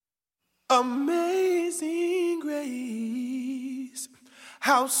Amazing grace,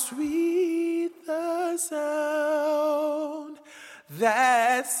 how sweet the sound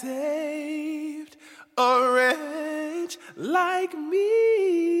that saved a wretch like me.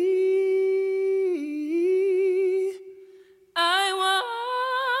 I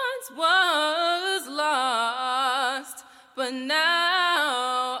once was lost, but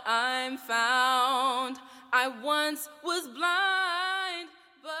now I'm found. I once was blind,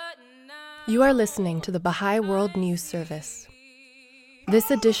 but now... You are listening to the Baha'i World News Service.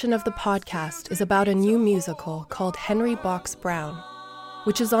 This edition of the podcast is about a new musical called Henry Box Brown,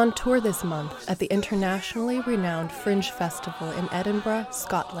 which is on tour this month at the internationally renowned Fringe Festival in Edinburgh,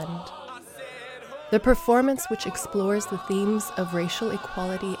 Scotland. The performance, which explores the themes of racial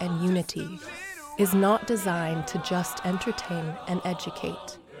equality and unity, is not designed to just entertain and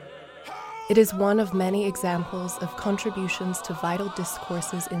educate. It is one of many examples of contributions to vital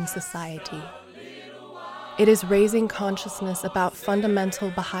discourses in society. It is raising consciousness about fundamental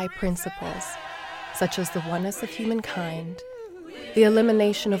Baha'i principles, such as the oneness of humankind, the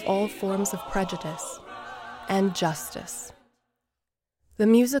elimination of all forms of prejudice, and justice. The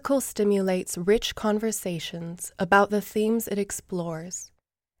musical stimulates rich conversations about the themes it explores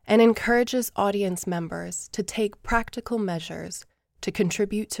and encourages audience members to take practical measures to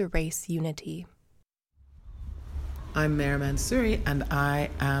contribute to race unity. I'm Mary Mansouri, and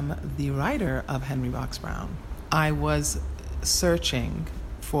I am the writer of Henry Box Brown. I was searching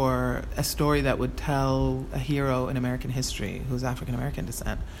for a story that would tell a hero in American history who's African-American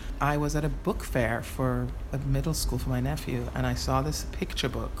descent. I was at a book fair for a middle school for my nephew, and I saw this picture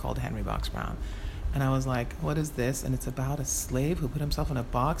book called Henry Box Brown. And I was like, what is this? And it's about a slave who put himself in a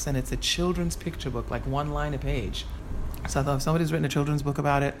box, and it's a children's picture book, like one line a page. So I thought, if somebody's written a children's book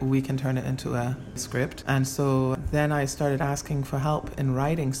about it, we can turn it into a script. And so then I started asking for help in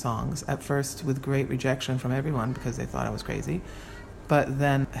writing songs, at first with great rejection from everyone because they thought I was crazy. But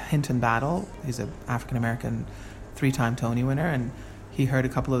then Hinton Battle, he's an African-American 3-time Tony winner, and he heard a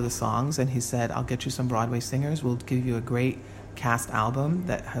couple of the songs and he said, I'll get you some Broadway singers. We'll give you a great cast album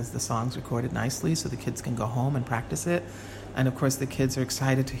that has the songs recorded nicely so the kids can go home and practice it. And of course the kids are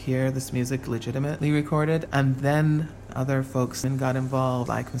excited to hear this music legitimately recorded. And then other folks got involved,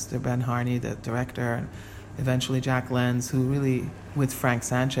 like Mr. Ben Harney, the director, and eventually Jack Lenz, who really, with Frank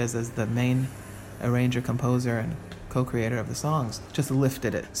Sanchez as the main arranger, composer, and co-creator of the songs, just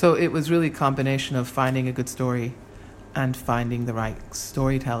lifted it. So it was really a combination of finding a good story and finding the right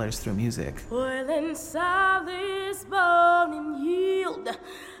storytellers through music. Oil inside this burning yield,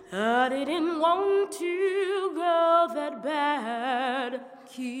 I didn't want to go that bad.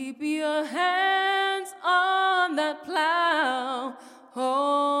 Keep your hands on that plow.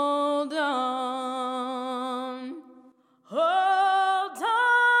 Hold on. Hold on.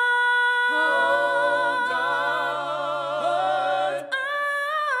 Hold on.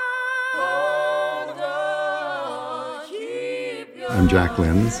 Hold on. Keep your I'm Jack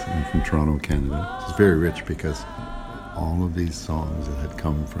Lenz. I'm from Toronto, Canada. It's very rich because all of these songs that had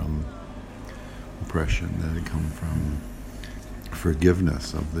come from oppression, that had come from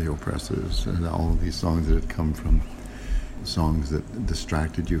forgiveness of the oppressors, and all of these songs that had come from songs that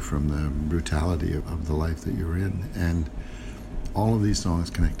distracted you from the brutality of the life that you're in. And all of these songs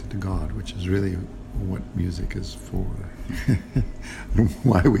connected to God, which is really what music is for.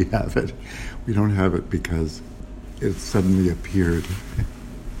 Why we have it. We don't have it because it suddenly appeared.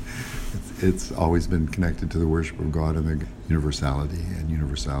 It's always been connected to the worship of God and the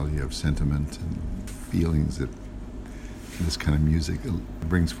universality of sentiment and feelings that this kind of music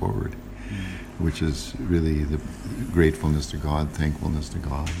brings forward, which is really the gratefulness to God, thankfulness to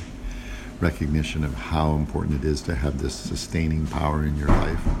God, recognition of how important it is to have this sustaining power in your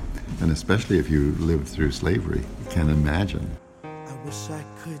life, and especially if you lived through slavery, you can imagine. I wish I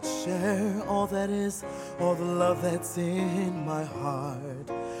could share all that is, all the love that's in my heart.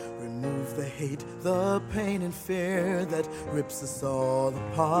 Remove the hate, the pain and fear that rips us all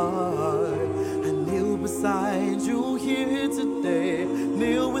apart. And kneel beside you here today,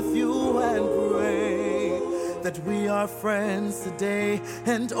 kneel with you and pray that we are friends today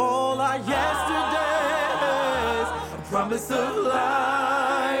and all our yesterdays. A promise of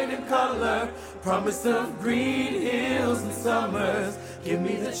light and color, promise of green hills and summers. Give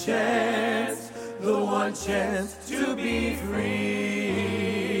me the chance, the one chance to be free.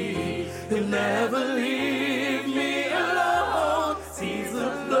 You'll never leave me alone. Seeds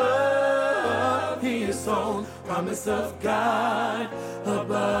of love He is sown. Promise of God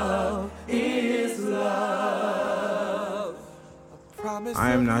above is love.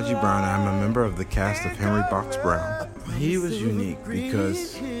 I am Najee Brown. I'm a member of the cast of Henry Box Brown. He was unique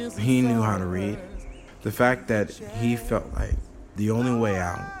because he knew how to read. The fact that he felt like the only way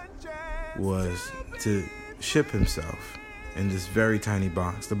out was to ship himself in this very tiny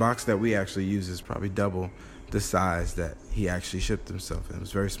box. The box that we actually use is probably double the size that he actually shipped himself in. It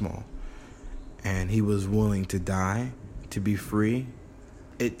was very small. And he was willing to die to be free.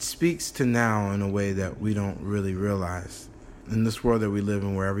 It speaks to now in a way that we don't really realize. In this world that we live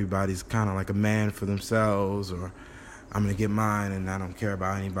in, where everybody's kind of like a man for themselves, or I'm going to get mine and I don't care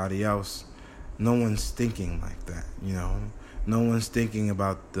about anybody else, no one's thinking like that, you know? No one's thinking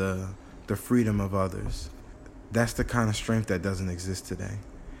about the freedom of others. That's the kind of strength that doesn't exist today.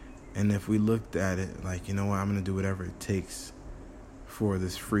 And if we looked at it like, you know what, I'm going to do whatever it takes for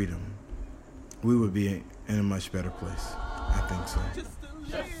this freedom, we would be in a much better place. I think so.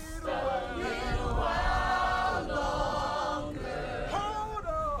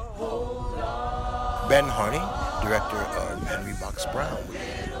 Ben Harney, director of Henry Box Brown,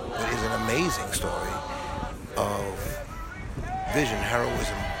 it is an amazing story of vision,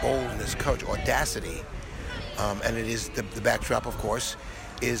 heroism, boldness, courage, audacity. And it is the backdrop, of course,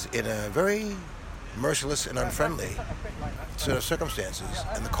 is in a very merciless and unfriendly sort of circumstances,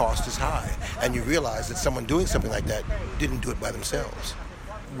 and the cost is high. And you realize that someone doing something like that didn't do it by themselves.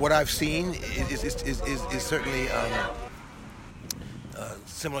 What I've seen is certainly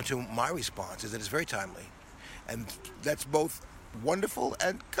similar to my response, is that it's very timely. And that's both wonderful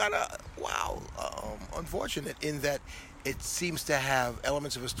and kind of, wow, unfortunate in that it seems to have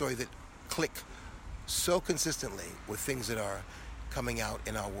elements of a story that click so consistently with things that are coming out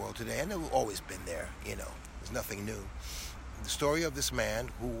in our world today, and they've always been there, you know, there's nothing new. The story of this man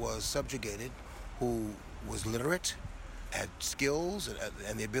who was subjugated, who was literate, had skills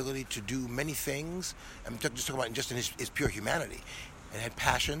and the ability to do many things. I'm just talking about just in his pure humanity, and had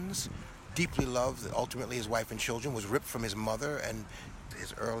passions, deeply loved ultimately his wife and children, was ripped from his mother and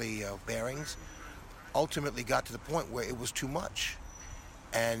his early bearings, ultimately got to the point where it was too much.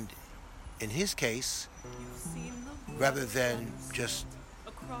 And in his case, rather than just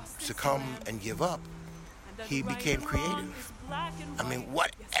succumb and give up, he became creative. I mean,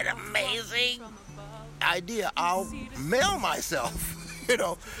 what an amazing idea. I'll mail myself, you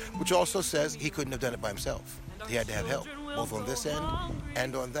know, which also says he couldn't have done it by himself. He had to have help, both on this end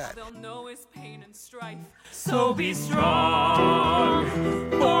and on that. So be strong,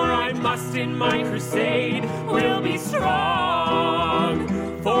 for I must in my crusade will be strong,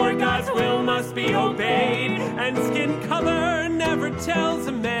 for God's will must be obeyed, and skin color never tells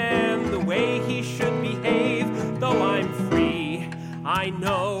a man the way he should behave. Though I'm free, I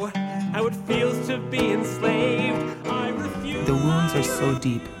know how it feels to be enslaved. I refuse. The wounds are so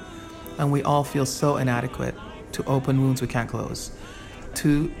deep, and we all feel so inadequate to open wounds we can't close,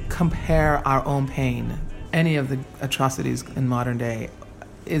 to compare our own pain. Any of the atrocities in modern day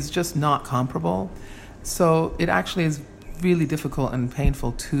is just not comparable. So it actually is really difficult and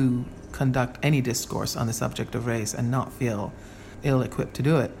painful to conduct any discourse on the subject of race and not feel ill-equipped to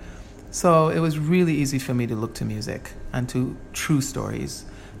do it. So it was really easy for me to look to music and to true stories,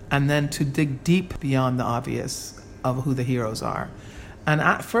 and then to dig deep beyond the obvious of who the heroes are. And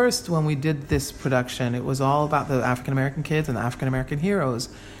at first, when we did this production, it was all about the African-American kids and the African-American heroes.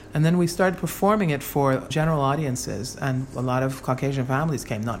 And then we started performing it for general audiences, and a lot of Caucasian families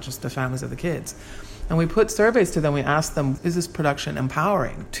came, not just the families of the kids. And we put surveys to them. We asked them, is this production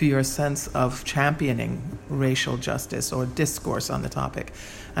empowering to your sense of championing racial justice or discourse on the topic?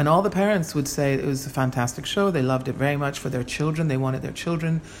 And all the parents would say it was a fantastic show. They loved it very much for their children. They wanted their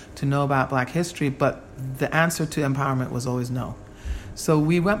children to know about Black history, but the answer to empowerment was always no. So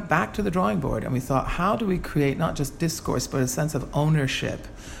we went back to the drawing board and we thought, how do we create not just discourse, but a sense of ownership?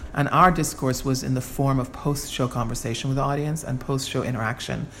 And our discourse was in the form of post-show conversation with the audience and post-show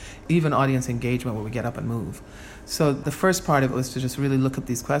interaction, even audience engagement where we get up and move. So the first part of it was to just really look at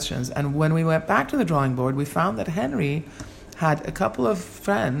these questions. And when we went back to the drawing board, we found that Henry had a couple of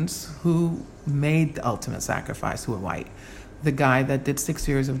friends who made the ultimate sacrifice who were white. The guy that did 6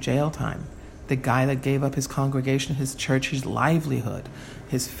 years of jail time, the guy that gave up his congregation, his church, his livelihood,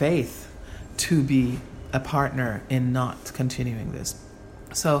 his faith to be a partner in not continuing this.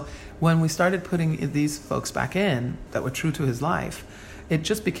 So when we started putting these folks back in that were true to his life, it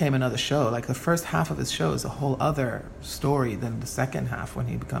just became another show. Like the first half of his show is a whole other story than the second half when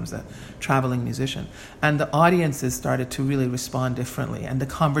he becomes a traveling musician. And the audiences started to really respond differently. And the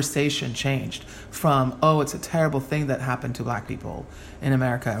conversation changed from, oh, it's a terrible thing that happened to Black people in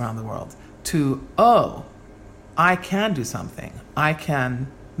America around the world, to, oh, I can do something. I can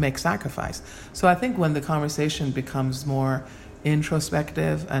make sacrifice. So I think when the conversation becomes more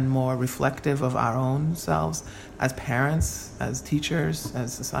introspective and more reflective of our own selves as parents, as teachers,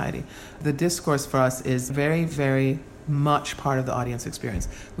 as society. The discourse for us is very, very much part of the audience experience.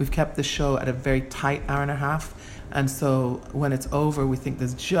 We've kept the show at a very tight hour and a half, and so when it's over, we think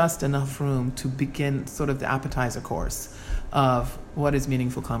there's just enough room to begin sort of the appetizer course of what is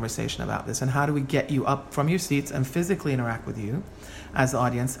meaningful conversation about this, and how do we get you up from your seats and physically interact with you as the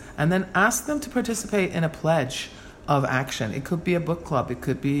audience, and then ask them to participate in a pledge of action. It could be a book club, it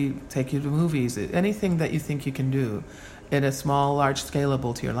could be take you to movies, anything that you think you can do in a small, large,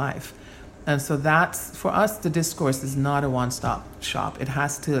 scalable to your life. And so that's, for us, the discourse is not a one-stop shop. It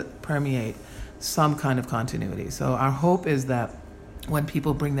has to permeate some kind of continuity. So our hope is that when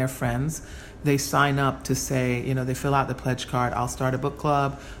people bring their friends, they sign up to say, they fill out the pledge card, I'll start a book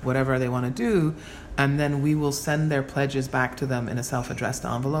club, whatever they want to do, and then we will send their pledges back to them in a self-addressed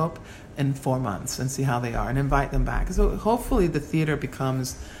envelope in 4 months and see how they are and invite them back. So hopefully the theater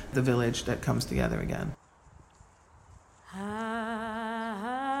becomes the village that comes together again. I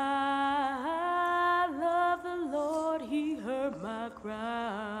love the Lord, He heard my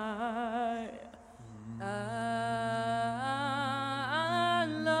cry. I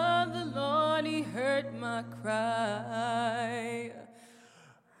love the Lord, He heard my cry.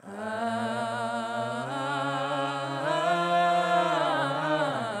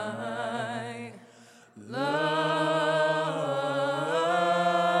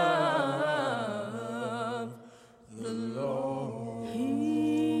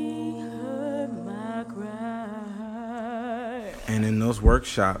 And in those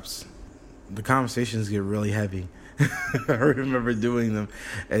workshops, the conversations get really heavy. I remember doing them,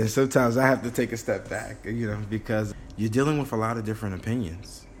 and sometimes I have to take a step back, because you're dealing with a lot of different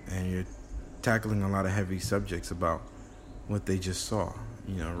opinions, and you're tackling a lot of heavy subjects about what they just saw,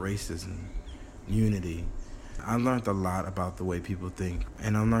 racism, unity. I learned a lot about the way people think,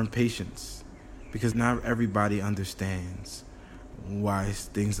 and I learned patience, because not everybody understands why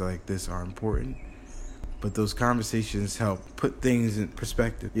things like this are important. But those conversations help put things in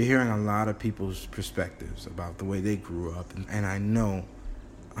perspective. You're hearing a lot of people's perspectives about the way they grew up. And I know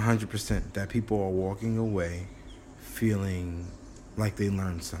 100% that people are walking away feeling like they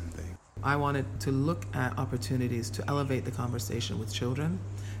learned something. I wanted to look at opportunities to elevate the conversation with children,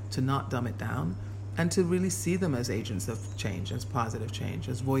 to not dumb it down, and to really see them as agents of change, as positive change,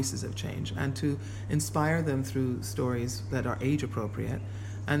 as voices of change, and to inspire them through stories that are age appropriate.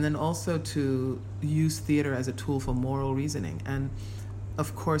 And then also to use theater as a tool for moral reasoning. And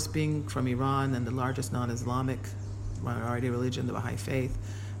of course, being from Iran and the largest non-Islamic minority religion, the Baha'i faith,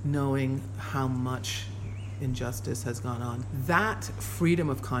 knowing how much injustice has gone on, that freedom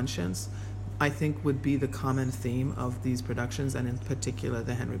of conscience, I think, would be the common theme of these productions, and in particular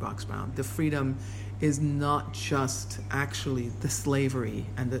the Henry Box Brown. The freedom is not just actually the slavery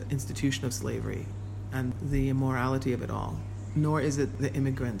and the institution of slavery and the immorality of it all, nor is it the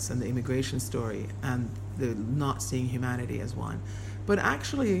immigrants and the immigration story and the not seeing humanity as one, but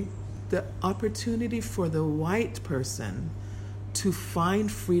actually the opportunity for the white person to find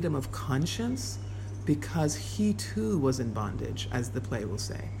freedom of conscience because he too was in bondage, as the play will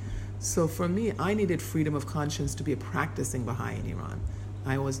say. So for me, I needed freedom of conscience to be a practicing Baha'i in Iran.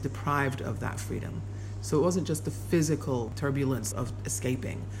 I was deprived of that freedom. So it wasn't just the physical turbulence of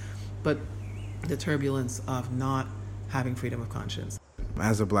escaping, but the turbulence of not having freedom of conscience.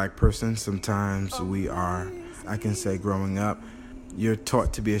 As a black person, sometimes we are, I can say growing up, you're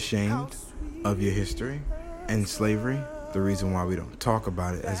taught to be ashamed of your history and slavery. The reason why we don't talk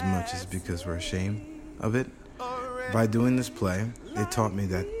about it as much is because we're ashamed of it. By doing this play, it taught me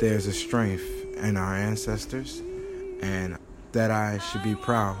that there's a strength in our ancestors and that I should be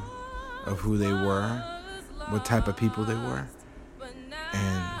proud of who they were, what type of people they were,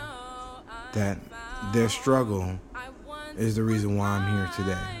 and that their struggle is the reason why I'm here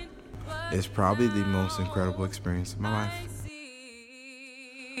today. It's probably the most incredible experience of my life.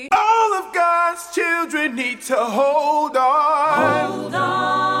 All of God's children need to hold on. Hold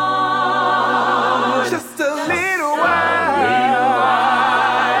on. Just a little while.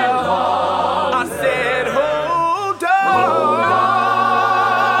 I said hold on. Hold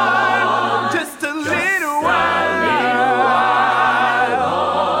on. Just a little while.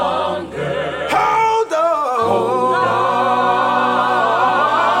 Longer. Hold on. Hold on.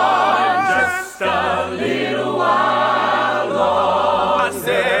 Just a little while longer. I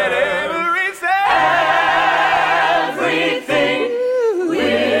said everything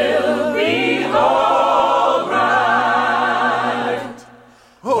will be alright.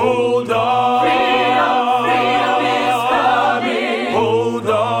 Hold on. Freedom is coming. Hold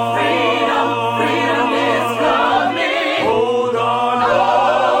on. Freedom is coming. Hold on.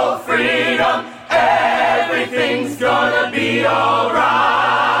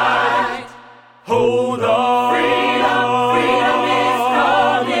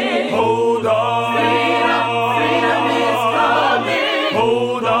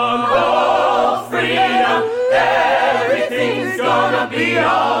 gonna be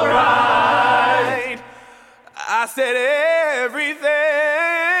alright. I said everything.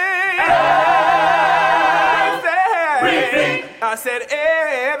 Everything. I said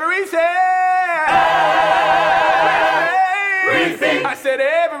everything. Everything. I said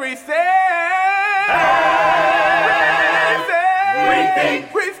everything. Everything.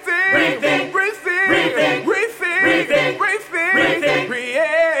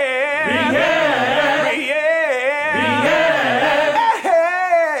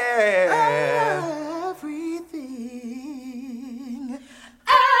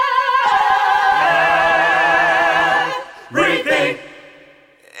 Everything.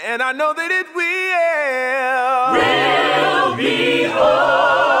 And I know that it will be all.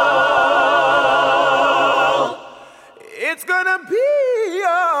 It's gonna be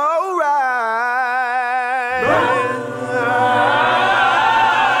alright.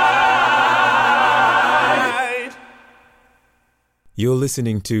 You're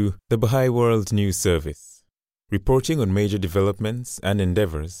listening to the Baha'i World News Service, reporting on major developments and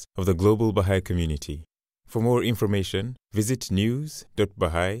endeavors of the global Baha'i community. For more information, visit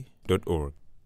news.baha'i.org.